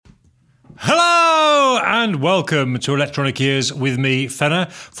Hello and welcome to Electronic Ears with me, Fenner,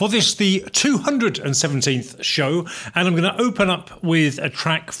 for this, the 217th show, and I'm going to open up with a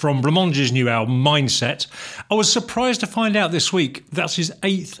track from Blancmange's new album, Mindset. I was surprised to find out this week that's his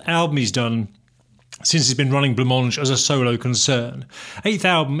 8th album he's done since he's been running Blancmange as a solo concern. 8th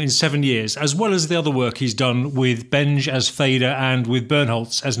album in 7 years, as well as the other work he's done with Benge as Fader and with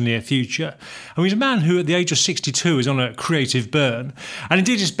Bernholtz as Near Future. And he's a man who at the age of 62 is on a creative burn. And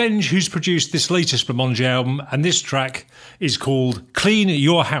indeed it's Benge who's produced this latest Blancmange album, and this track is called Clean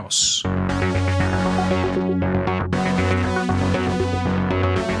Your House.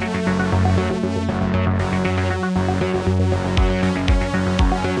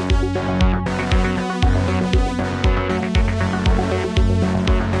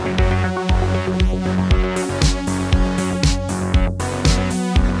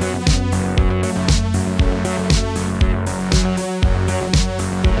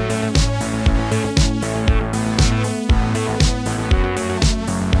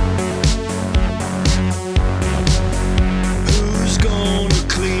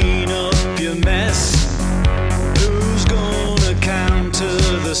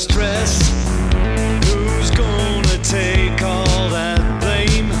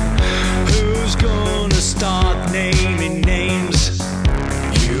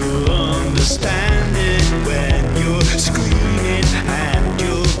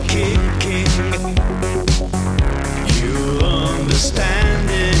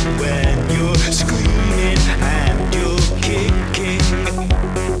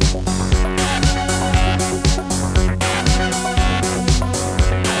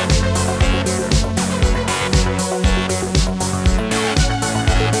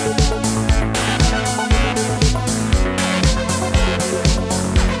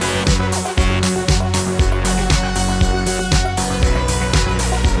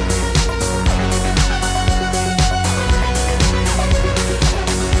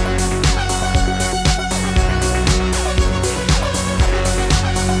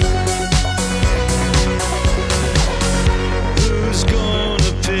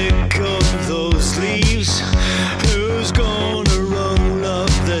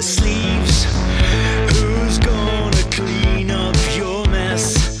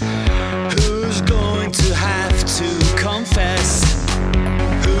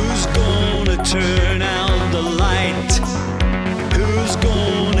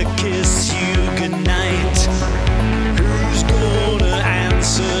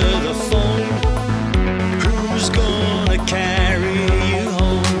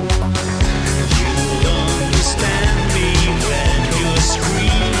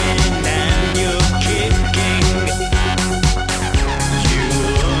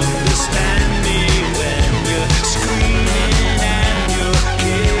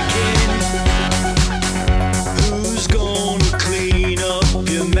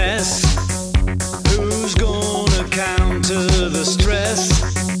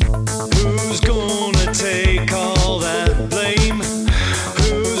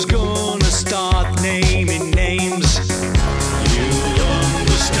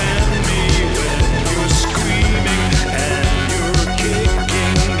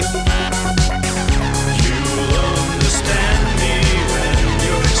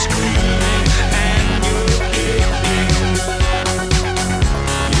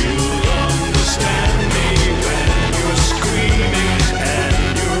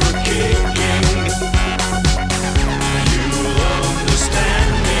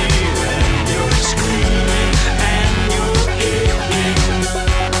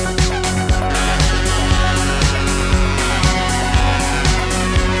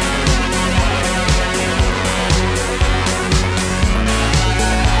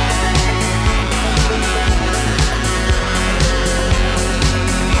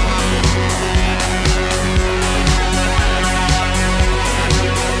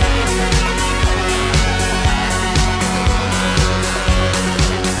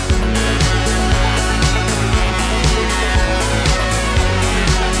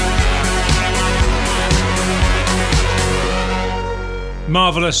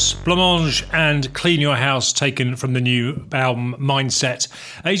 Marvellous, Blancmange and Clean Your House, taken from the new album Mindset.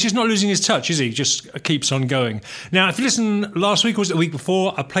 He's just not losing his touch, is he? Just keeps on going. Now, if you listen last week or was it the week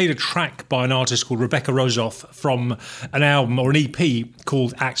before, I played a track by an artist called Rebecca Rosoff from an album or an EP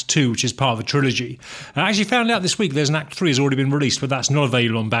called Act 2, which is part of a trilogy. I actually found out this week there's an Act 3 has already been released, but that's not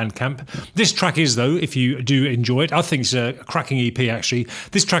available on Bandcamp. This track is, though, if you do enjoy it. I think it's a cracking EP, actually.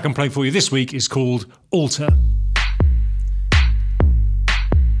 This track I'm playing for you this week is called Alter.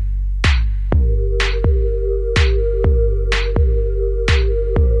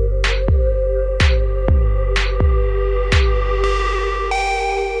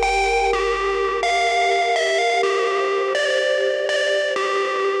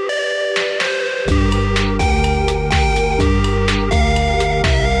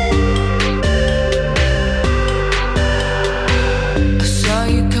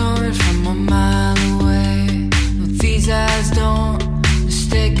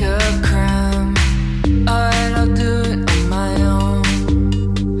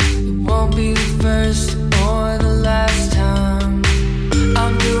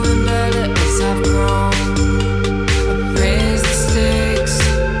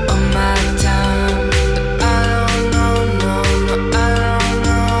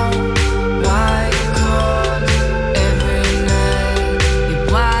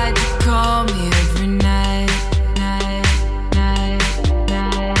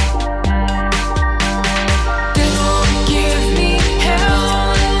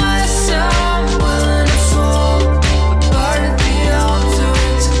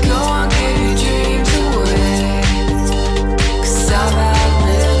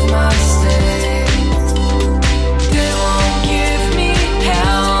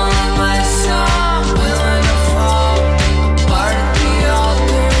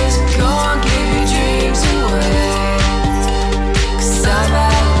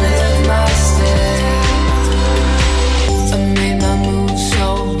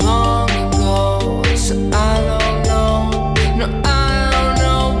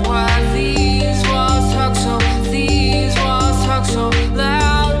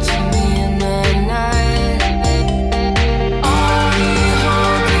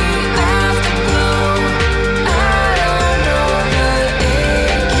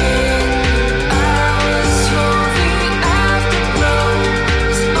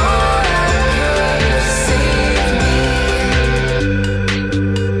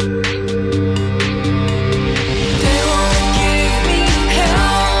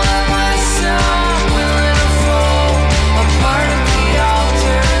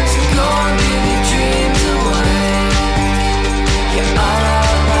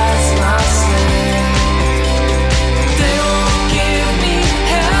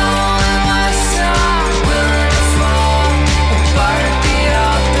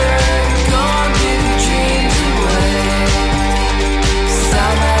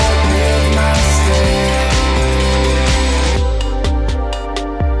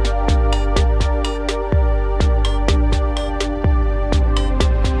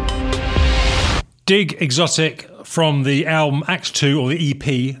 Dig Exotic from the album Act 2, or the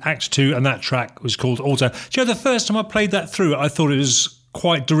EP Act 2, and that track was called Alter. Do you know, the first time I played that through, I thought it was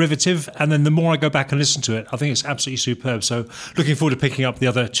quite derivative, and then the more I go back and listen to it, I think it's absolutely superb. So looking forward to picking up the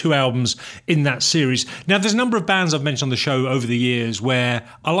other 2 albums in that series. Now, there's a number of bands I've mentioned on the show over the years where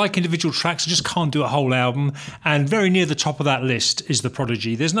I like individual tracks, I just can't do a whole album, and very near the top of that list is The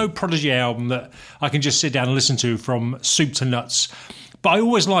Prodigy. There's no Prodigy album that I can just sit down and listen to from soup to nuts. But I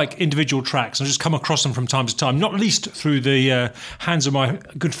always like individual tracks, and I just come across them from time to time, not least through the hands of my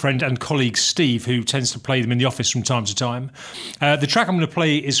good friend and colleague Steve, who tends to play them in the office from time to time. The track I'm going to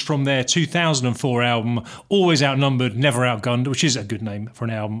play is from their 2004 album, Always Outnumbered, Never Outgunned, which is a good name for an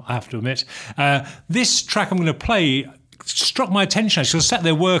album, I have to admit. This track I'm going to play struck my attention, actually. I sat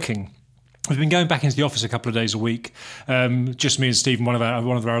there working. We've been going back into the office a couple of days a week, just me and Steve and one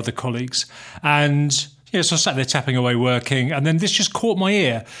of our other colleagues, and yeah, so I sat there tapping away working, and then this just caught my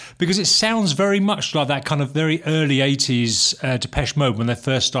ear because it sounds very much like that kind of very early 80s Depeche Mode when they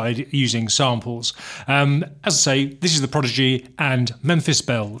first started using samples. As I say, this is The Prodigy and Memphis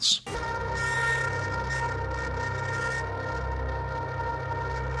Bells.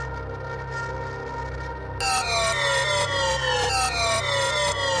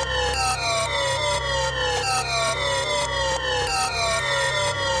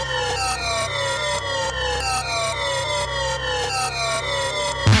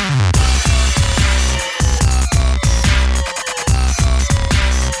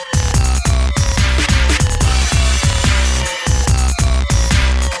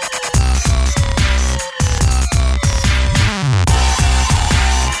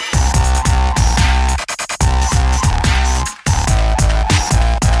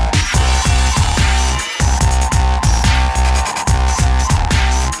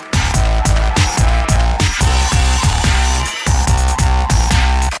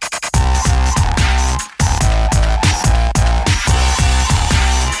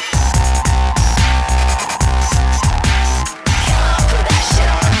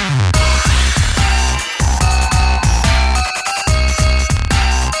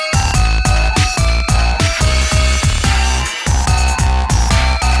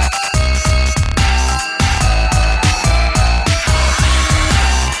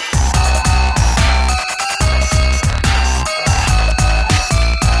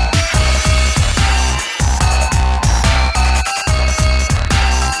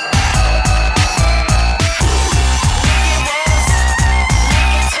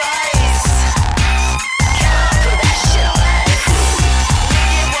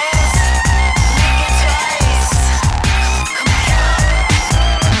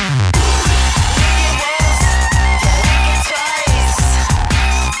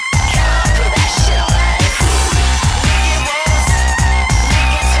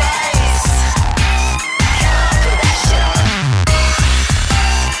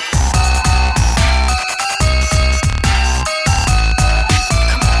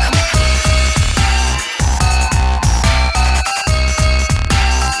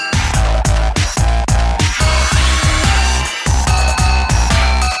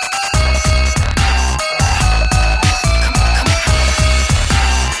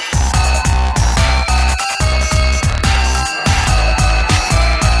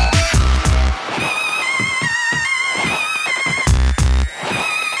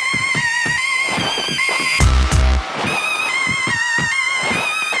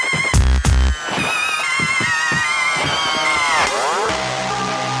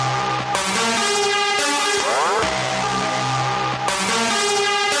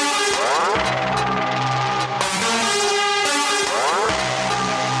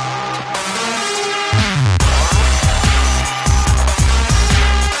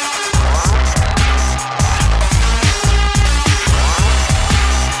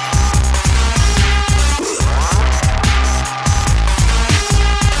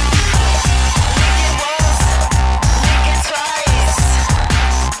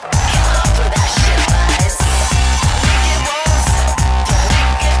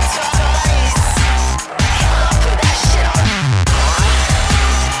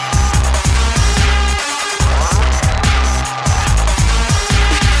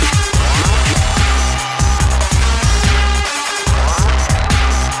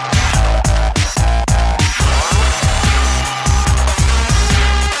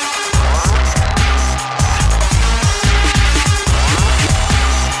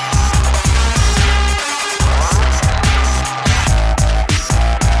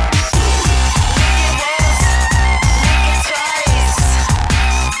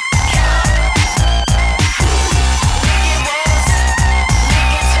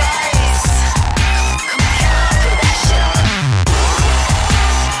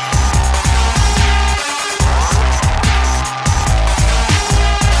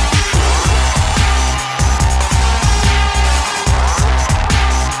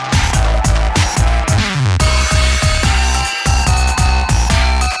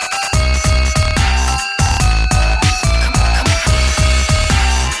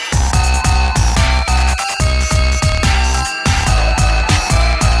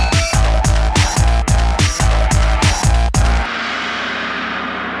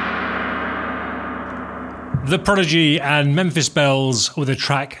 The Prodigy and Memphis Bells with a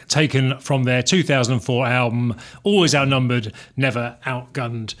track taken from their 2004 album, Always Outnumbered, Never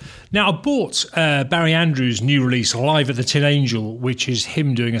Outgunned. Now, I bought Barry Andrews' new release, Live at the Tin Angel, which is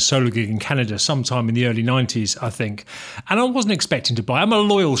him doing a solo gig in Canada sometime in the early 90s, I think. And I wasn't expecting to buy it. I'm a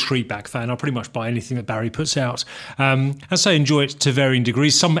loyal Shriekback fan. I pretty much buy anything that Barry puts out. As I enjoy it to varying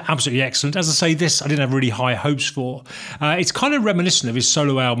degrees. Some absolutely excellent. As I say, this I didn't have really high hopes for. It's kind of reminiscent of his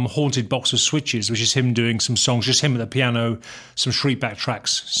solo album, Haunted Box of Switches, which is him doing some songs, just him at the piano, some Shriekback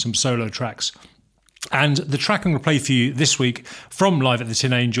tracks, some solo tracks. And the track I'm going to play for you this week from Live at the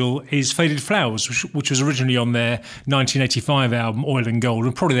Tin Angel is Faded Flowers, which was originally on their 1985 album Oil and Gold,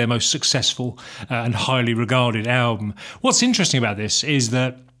 and probably their most successful and highly regarded album. What's interesting about this is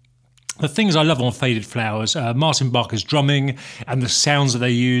that the things I love on Faded Flowers, Martin Barker's drumming and the sounds that they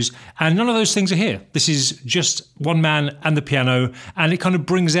use, and none of those things are here. This is just one man and the piano, and it kind of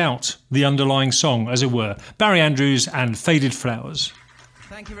brings out the underlying song, as it were. Barry Andrews and Faded Flowers.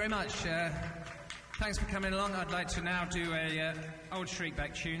 Thank you very much. Thanks for coming along. I'd like to now do a old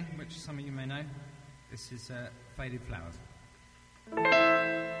Shriekback tune, which some of you may know. This is Faded Flowers. Oh,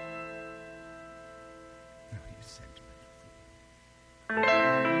 you sentimental.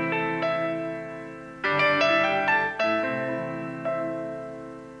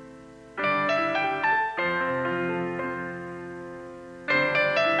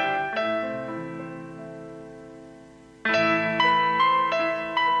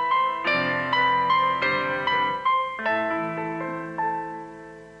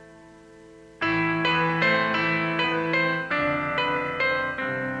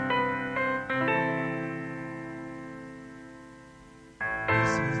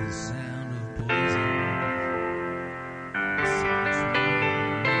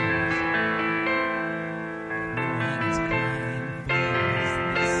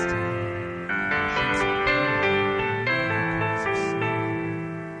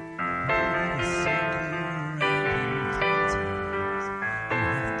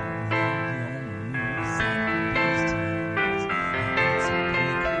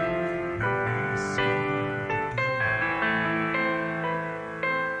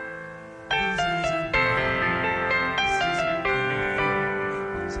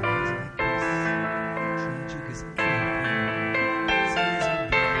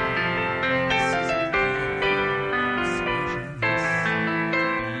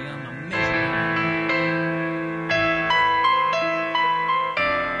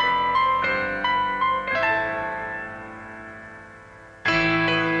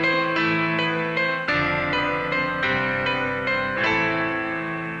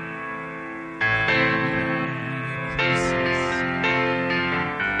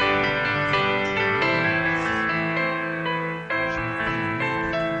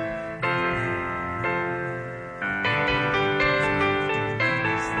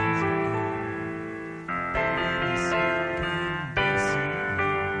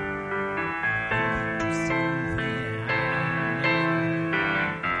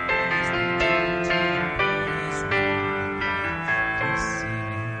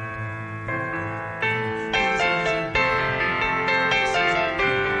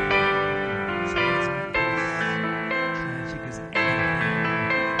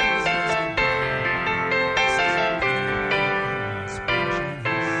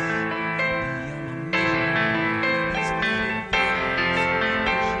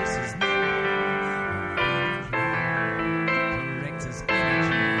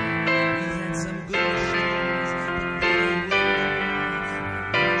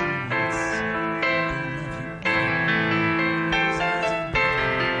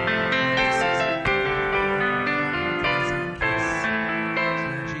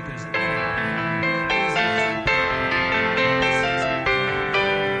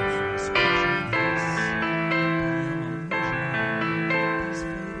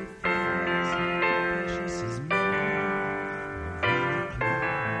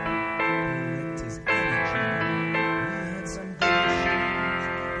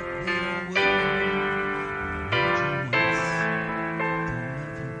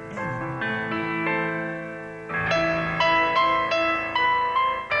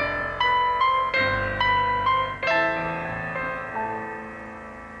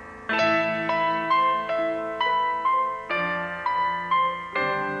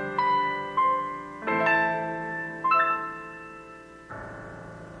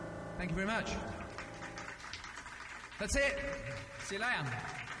 Thank you very much. That's it. See you later.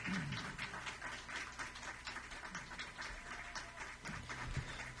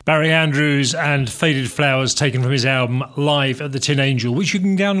 Barry Andrews and Faded Flowers, taken from his album Live at the Tin Angel, which you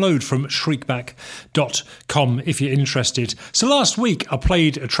can download from shriekback.com if you're interested. So last week I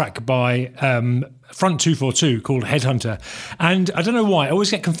played a track by Front 242 called Headhunter, and I don't know why, I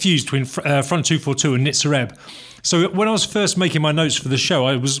always get confused between Front 242 and Nitzer Ebb. So when I was first making my notes for the show,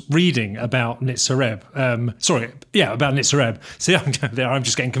 I was reading about Nitzer Ebb. About Nitzer Ebb. See, I'm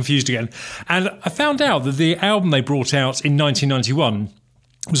just getting confused again. And I found out that the album they brought out in 1991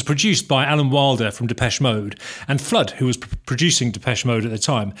 was produced by Alan Wilder from Depeche Mode and Flood, who was producing Depeche Mode at the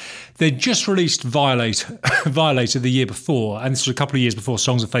time. They'd just released Violator the year before, and this was a couple of years before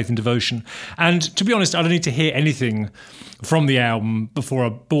Songs of Faith and Devotion. And to be honest, I don't need to hear anything from the album before I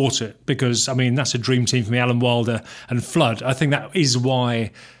bought it, because, I mean, that's a dream team for me, Alan Wilder and Flood. I think that is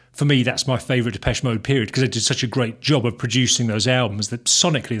why, for me, that's my favourite Depeche Mode period, because they did such a great job of producing those albums that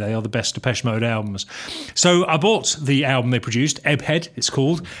sonically they are the best Depeche Mode albums. So I bought the album they produced, Ebbhead it's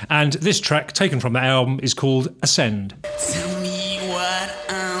called, and this track taken from that album is called Ascend. Tell me what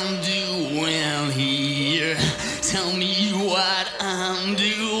I'm doing here. Tell me what I'm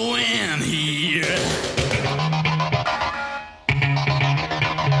doing here.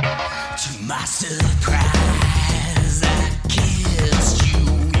 To my surprise, I kissed you.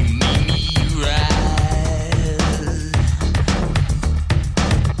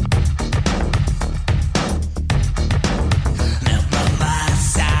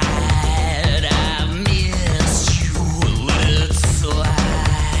 Little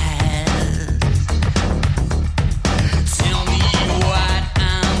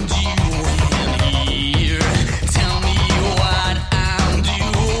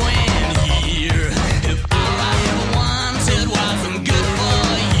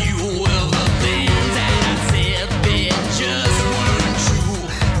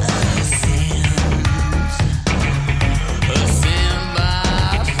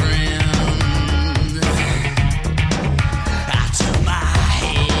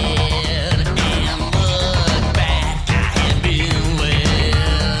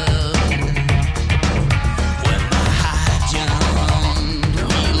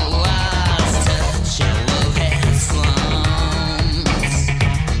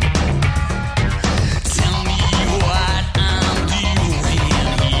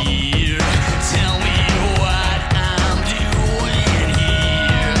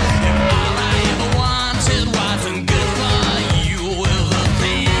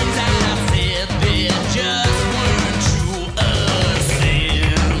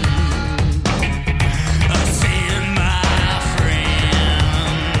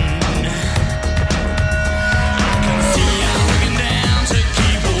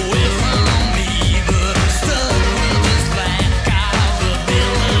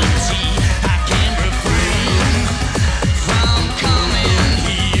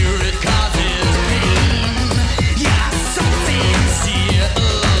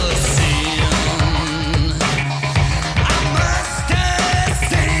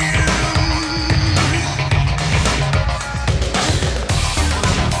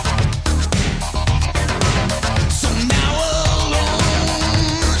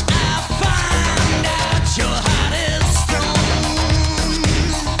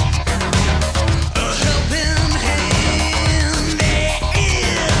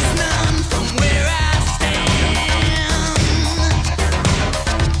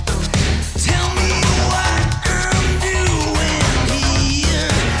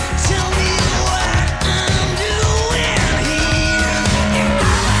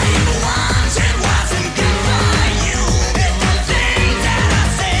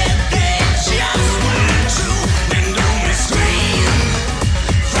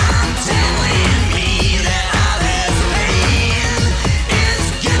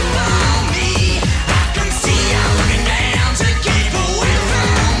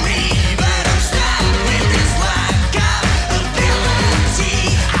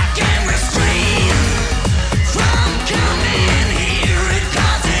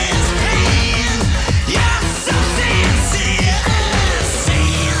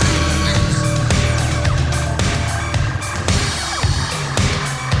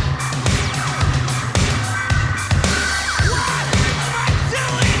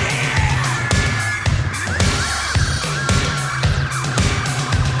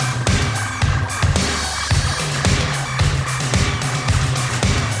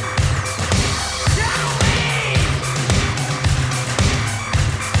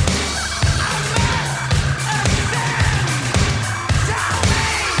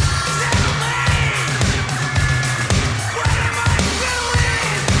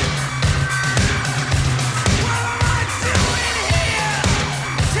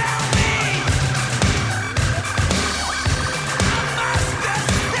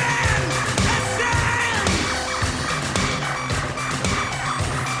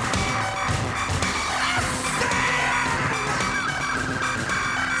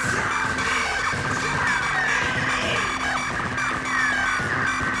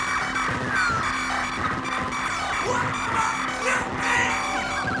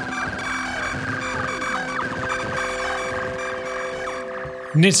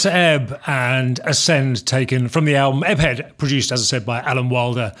Nitsa Ebb and Ascend, taken from the album Ebhead, produced, as I said, by Alan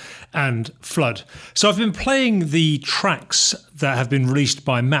Wilder and Flood. So I've been playing the tracks that have been released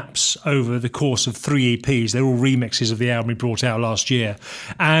by Maps over the course of 3 EPs. They're all remixes of the album he brought out last year.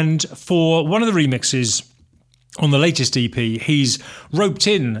 And for one of the remixes on the latest EP, he's roped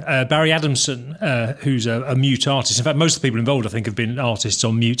in Barry Adamson, who's a mute artist. In fact, most of the people involved, I think, have been artists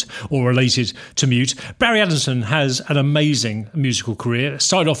on mute or related to mute. Barry Adamson has an amazing musical career.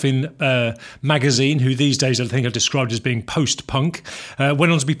 Started off in Magazine, who these days I think are described as being post-punk.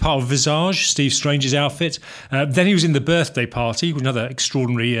 Went on to be part of Visage, Steve Strange's outfit. Then he was in The Birthday Party, another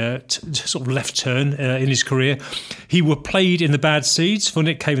extraordinary sort of left turn in his career. He played in The Bad Seeds, for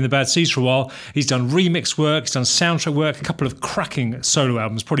Nick Cave in The Bad Seeds for a while. He's done remix work, he's done soundtrack work, a couple of cracking solo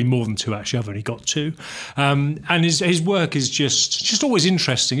albums, probably more than 2 actually. I've only got 2, and his work is just always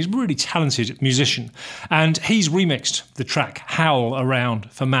interesting. He's a really talented musician, and he's remixed the track Howl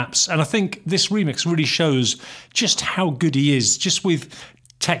Around for Maps, and I think this remix really shows just how good he is, just with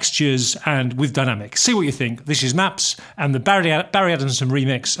textures and with dynamics. See what you think. This is Maps and the Barry Adamson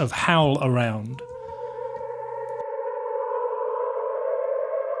remix of Howl Around.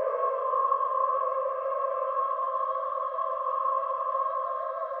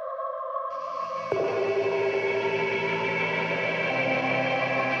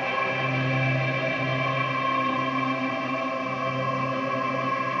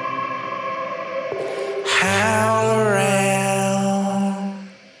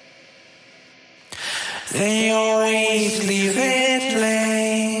 They always leave it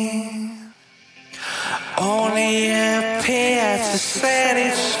late, only appear to set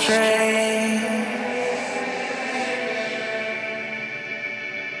it straight.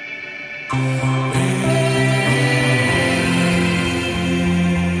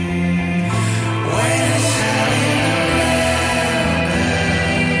 When it's hanging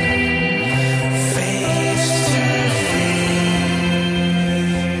around, face to face,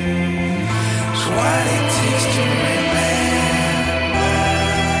 it's what it takes to remember.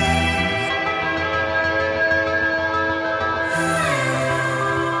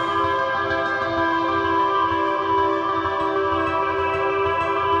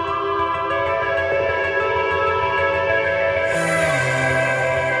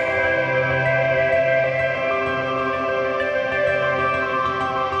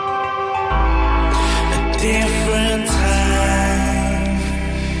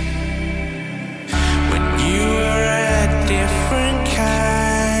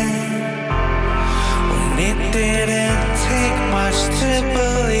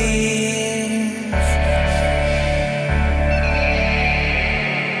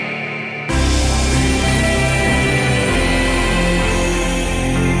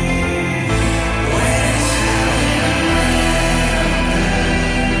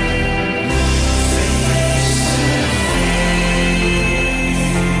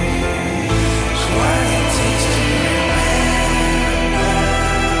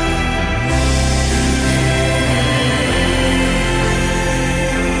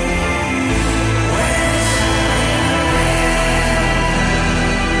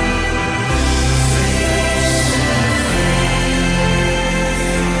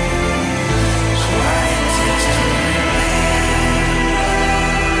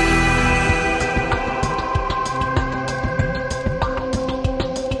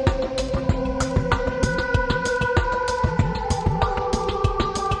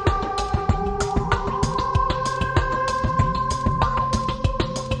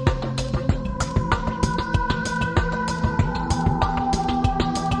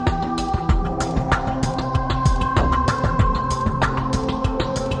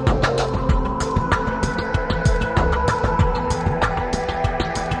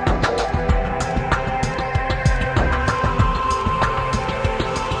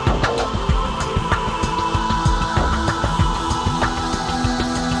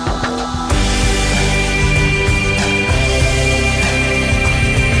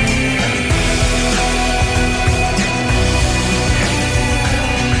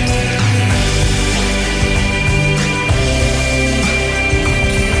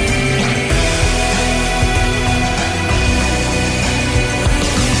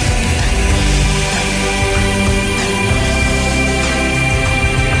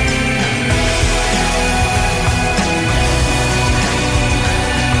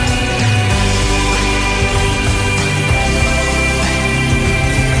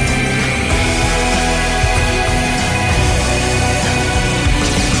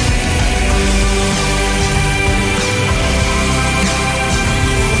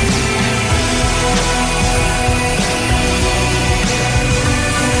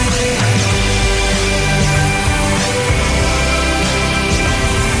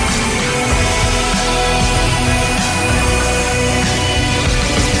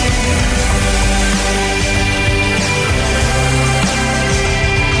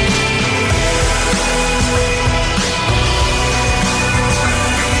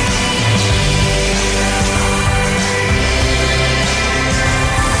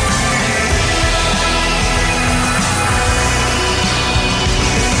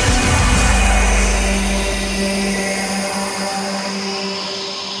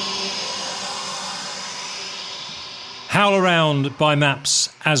 Howl Around by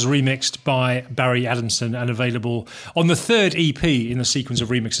Maps as remixed by Barry Adamson and available on the third EP in the sequence of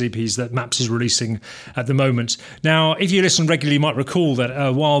remix EPs that Maps is releasing at the moment. Now, if you listen regularly, you might recall that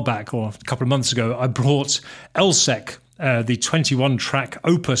a while back or a couple of months ago, I brought Elsek, the 21-track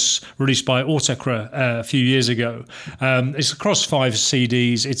opus released by Autekra a few years ago. It's across 5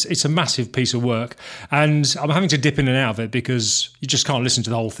 CDs. It's a massive piece of work, and I'm having to dip in and out of it because you just can't listen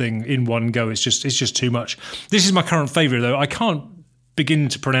to the whole thing in one go. It's just too much. This is my current favourite, though. I can't begin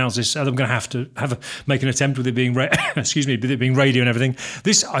to pronounce this. I'm going to have to make an attempt with it being excuse me, with it being radio and everything.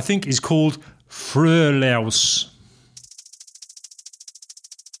 This, I think, is called Frölaus.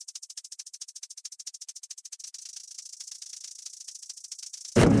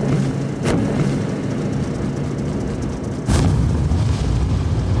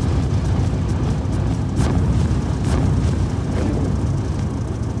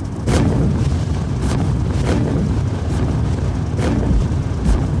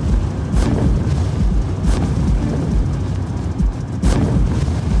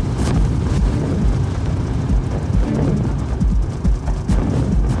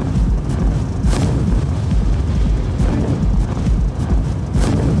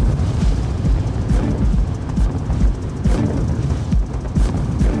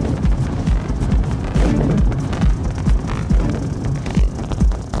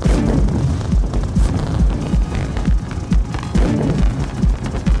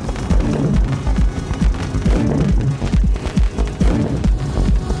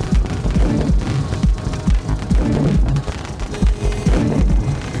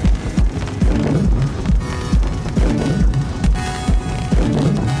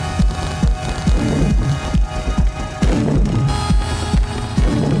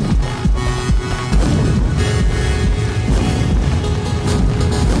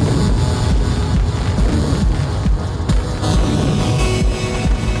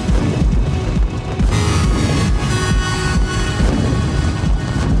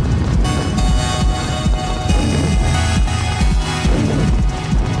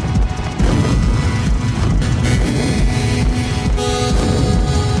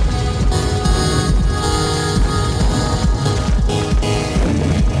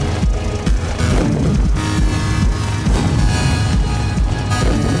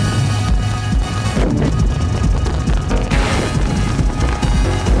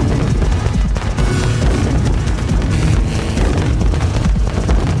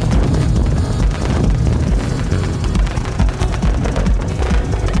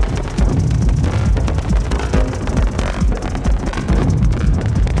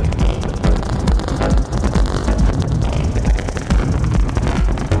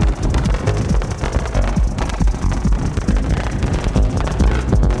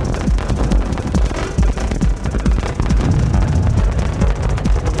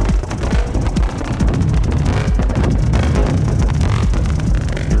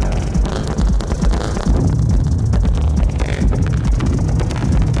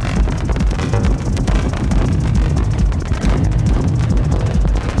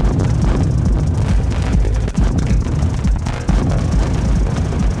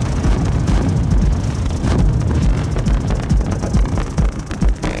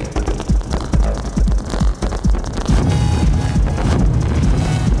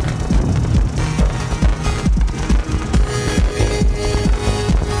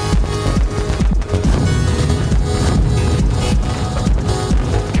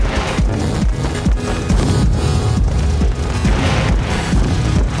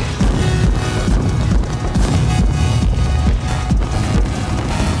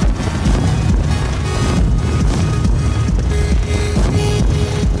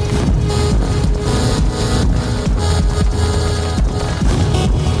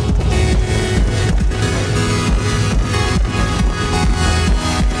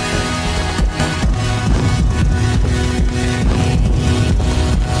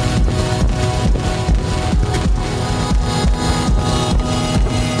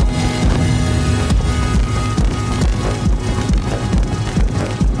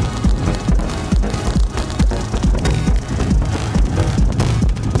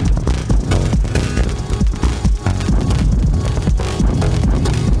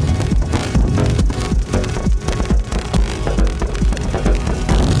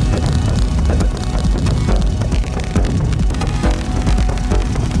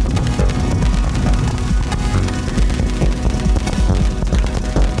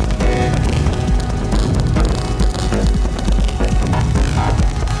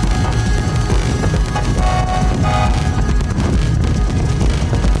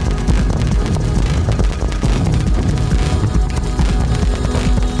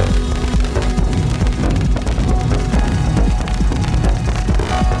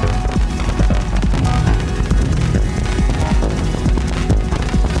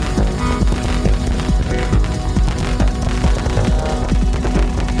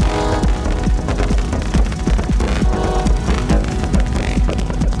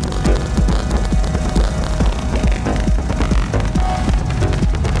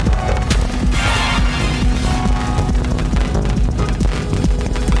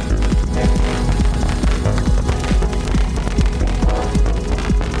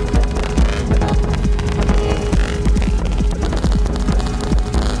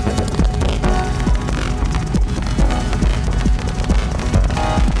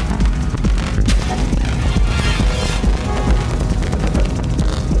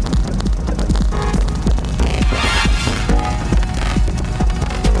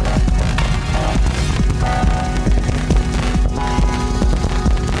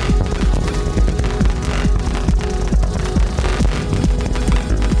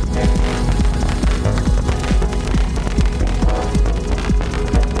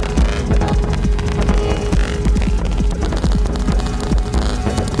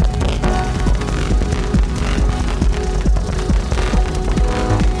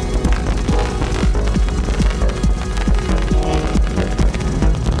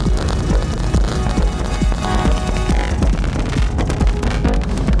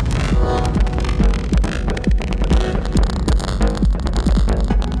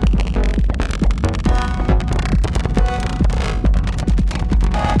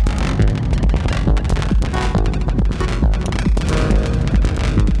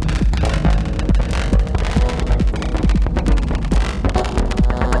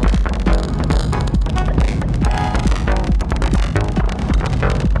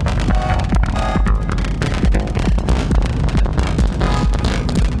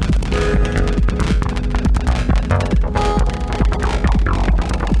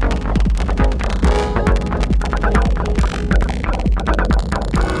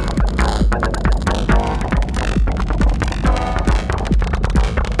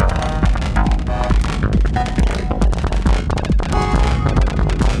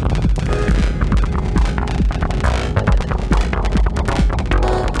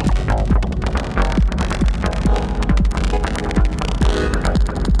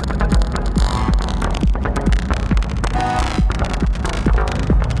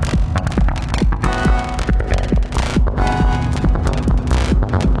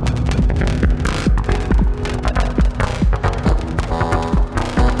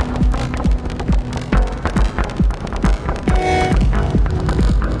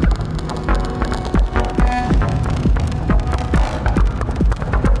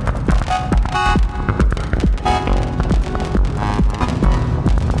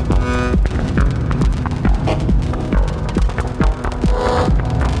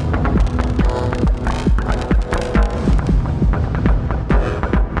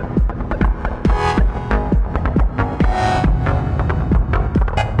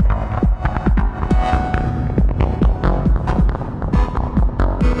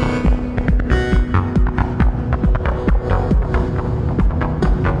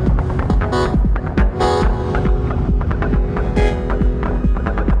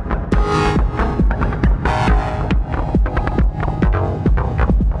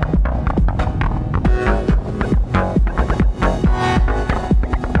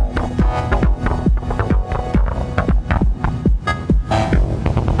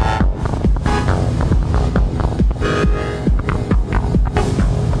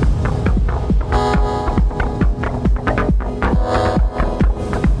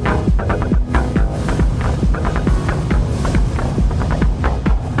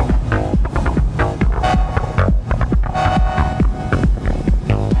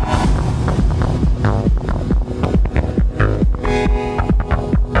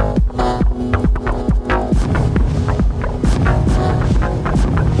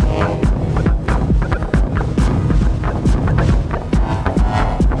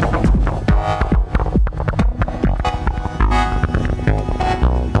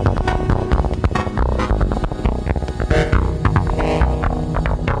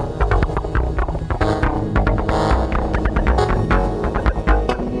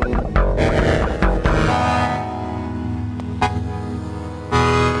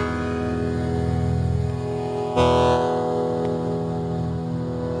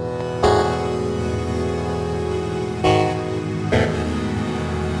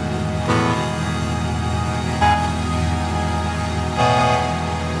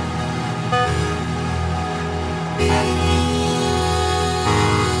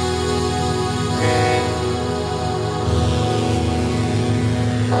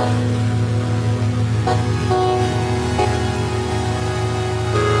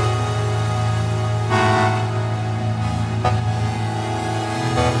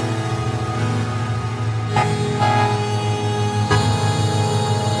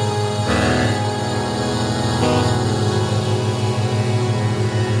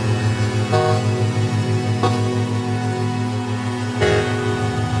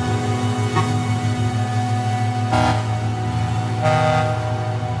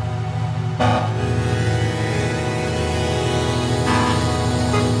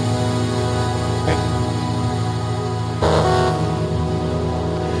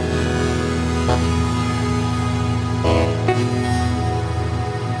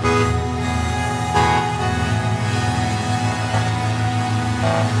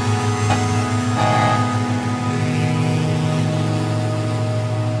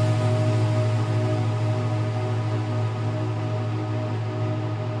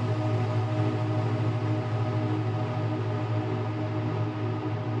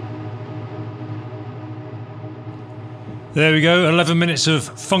 There we go, 11 minutes of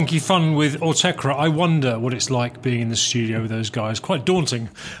funky fun with Autechre. I wonder what it's like being in the studio with those guys. Quite daunting,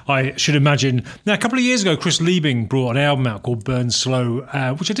 I should imagine. Now, a couple of years ago, Chris Liebing brought an album out called Burn Slow,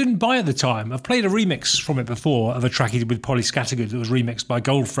 which I didn't buy at the time. I've played a remix from it before of a track he did with Polly Scattergood that was remixed by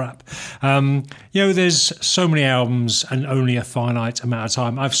Goldfrapp. There's so many albums and only a finite amount of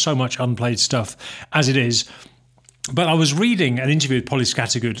time. I have so much unplayed stuff as it is. But I was reading an interview with Polly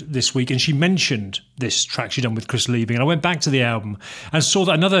Scattergood this week, and she mentioned this track she'd done with Chris Liebing. And I went back to the album and saw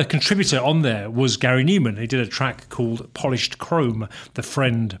that another contributor on there was Gary Newman. He did a track called Polished Chrome, The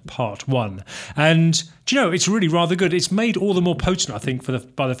Friend Part 1. And, do you know, it's really rather good. It's made all the more potent, I think,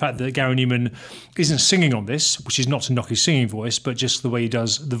 by the fact that Gary Newman isn't singing on this, which is not to knock his singing voice, but just the way he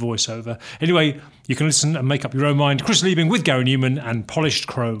does the voiceover. Anyway, you can listen and make up your own mind. Chris Liebing with Gary Newman and Polished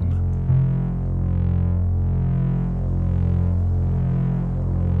Chrome.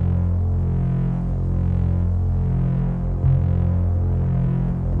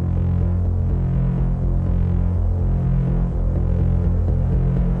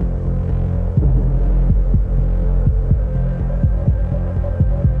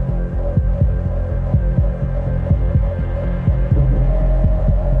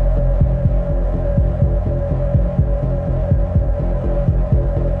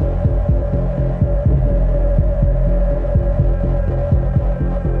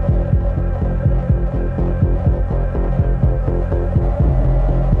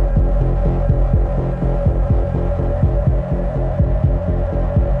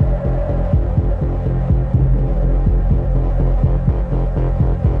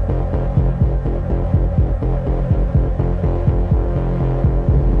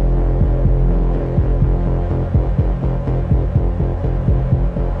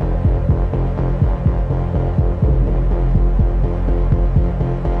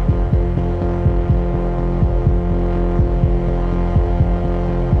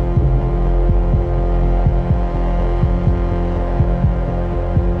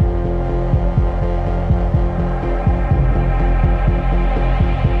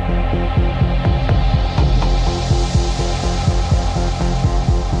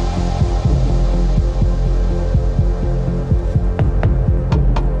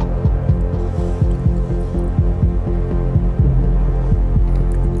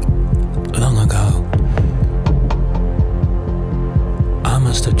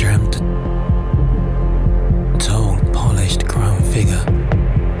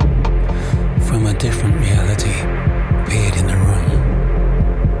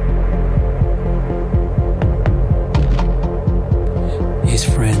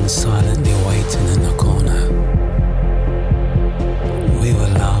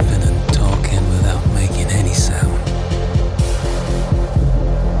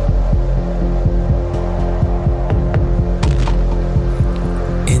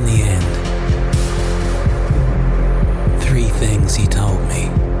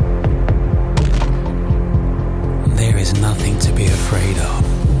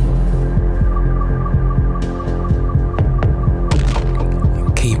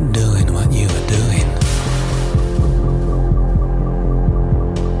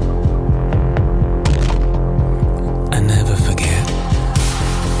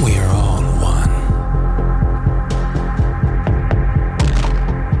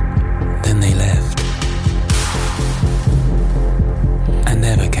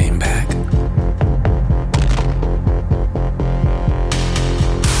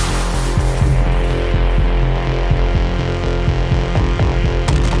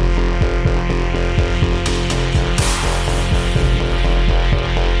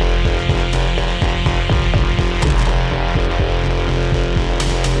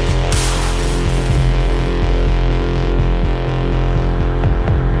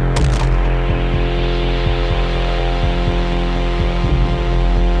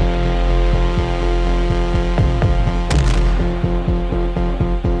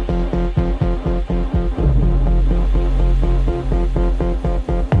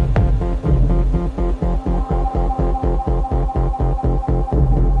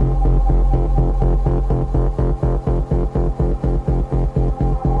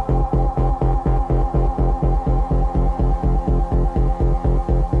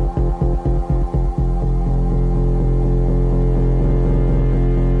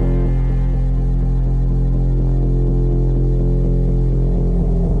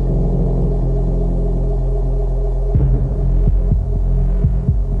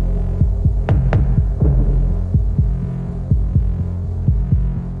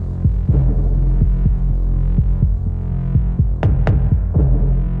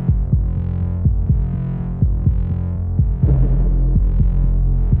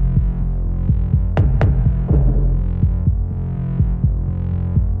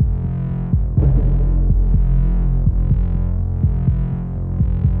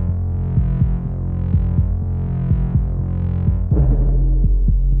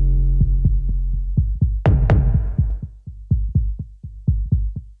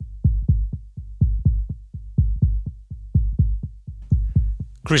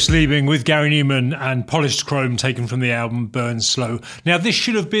 Chris Liebing with Gary Newman and Polished Chrome, taken from the album Burn Slow. Now, this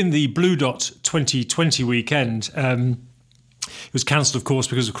should have been the Blue Dot 2020 weekend. It was cancelled, of course,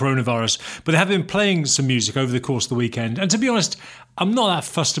 because of coronavirus. But they have been playing some music over the course of the weekend. And to be honest, I'm not that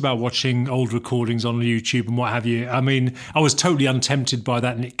fussed about watching old recordings on YouTube and what have you. I mean, I was totally untempted by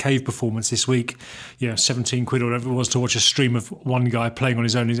that Nick Cave performance this week. 17 quid or whatever it was to watch a stream of one guy playing on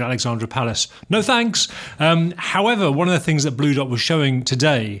his own in Alexandra Palace. No thanks. However, one of the things that Blue Dot was showing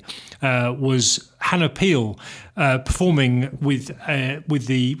today was Hannah Peel performing with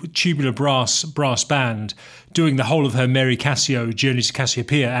the Tubular Brass Band, doing the whole of her Mary Cassio Journey to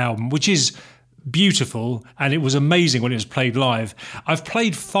Cassiopeia album, which is beautiful, and it was amazing when it was played live. I've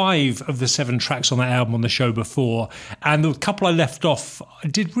played 5 of the 7 tracks on that album on the show before, and the couple I left off I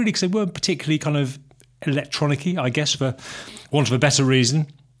did really, because they weren't particularly kind of electronic-y, I guess, for want of a better reason.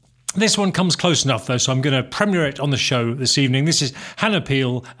 This one comes close enough, though, so I'm going to premiere it on the show this evening. This is Hannah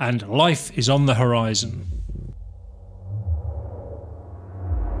Peel and Life is on the Horizon.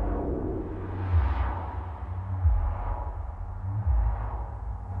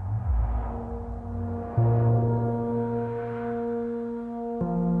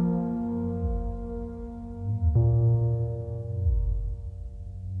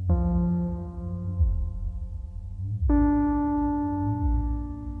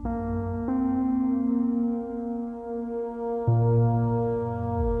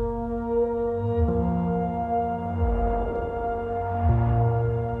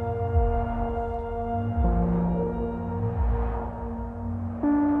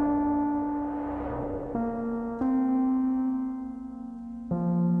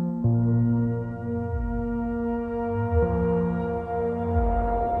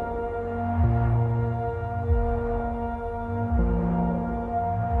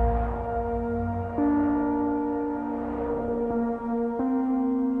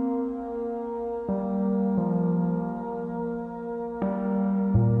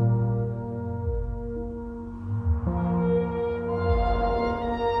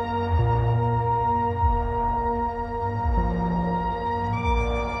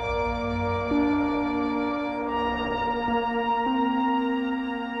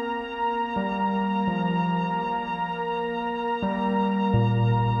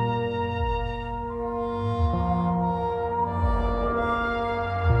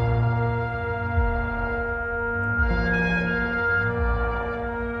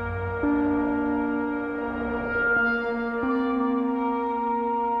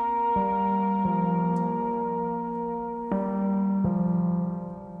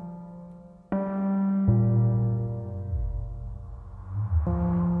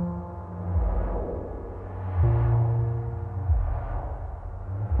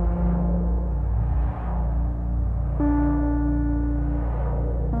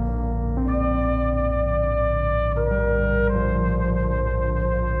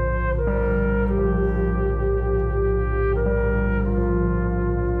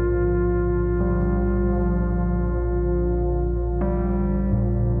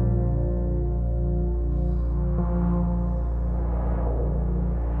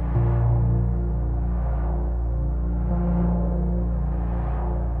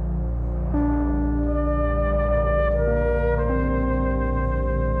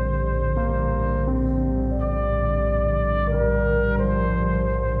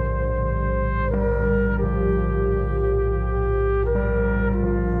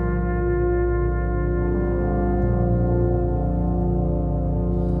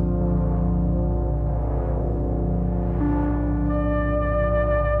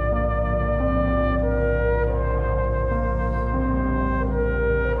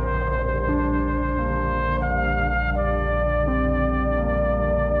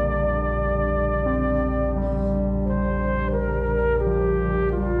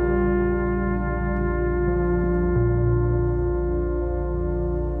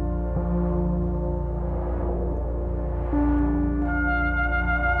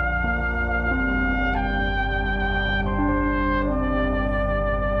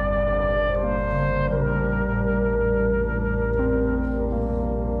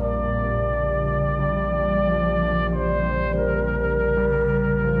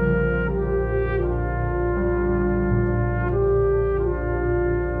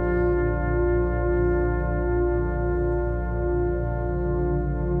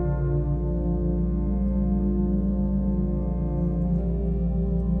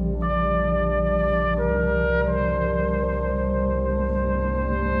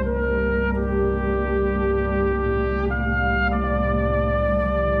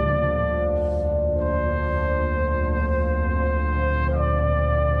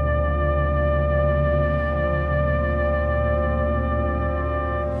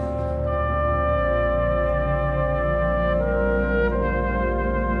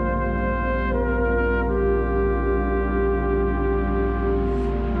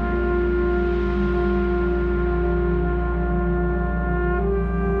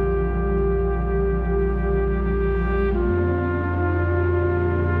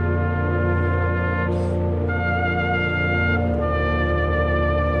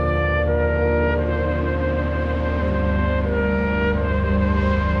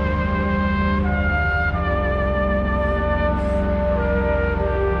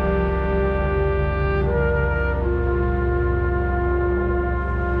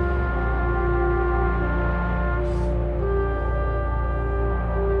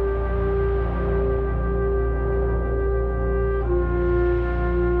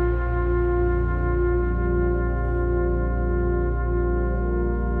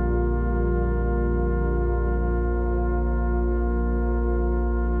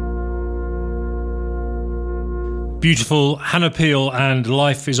 Beautiful Hannah Peel and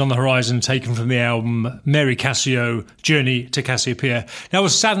Life is on the Horizon, taken from the album Mary Cassio, Journey to Cassiopeia. Now, I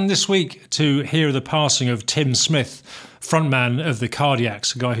was saddened this week to hear the passing of Tim Smith, frontman of the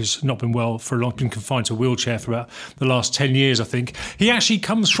Cardiacs, a guy who's not been well for a long, been confined to a wheelchair for about the last 10 years, I think. He actually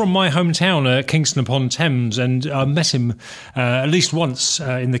comes from my hometown, Kingston upon Thames, and I met him at least once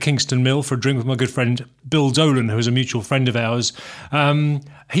in the Kingston Mill for a drink with my good friend Bill Dolan, who is a mutual friend of ours.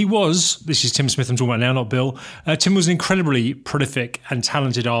 He was, this is Tim Smith I'm talking about now, not Bill. Tim was an incredibly prolific and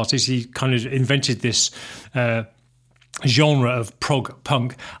talented artist. He kind of invented this genre of prog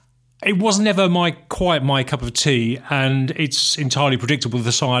punk. It was never quite my cup of tea, and it's entirely predictable.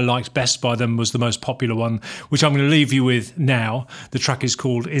 The song I liked best by them was the most popular one, which I'm going to leave you with now. The track is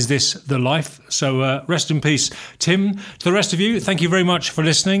called Is This the Life? So rest in peace, Tim. To the rest of you, thank you very much for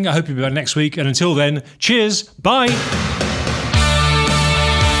listening. I hope you'll be back next week, and until then, cheers, bye.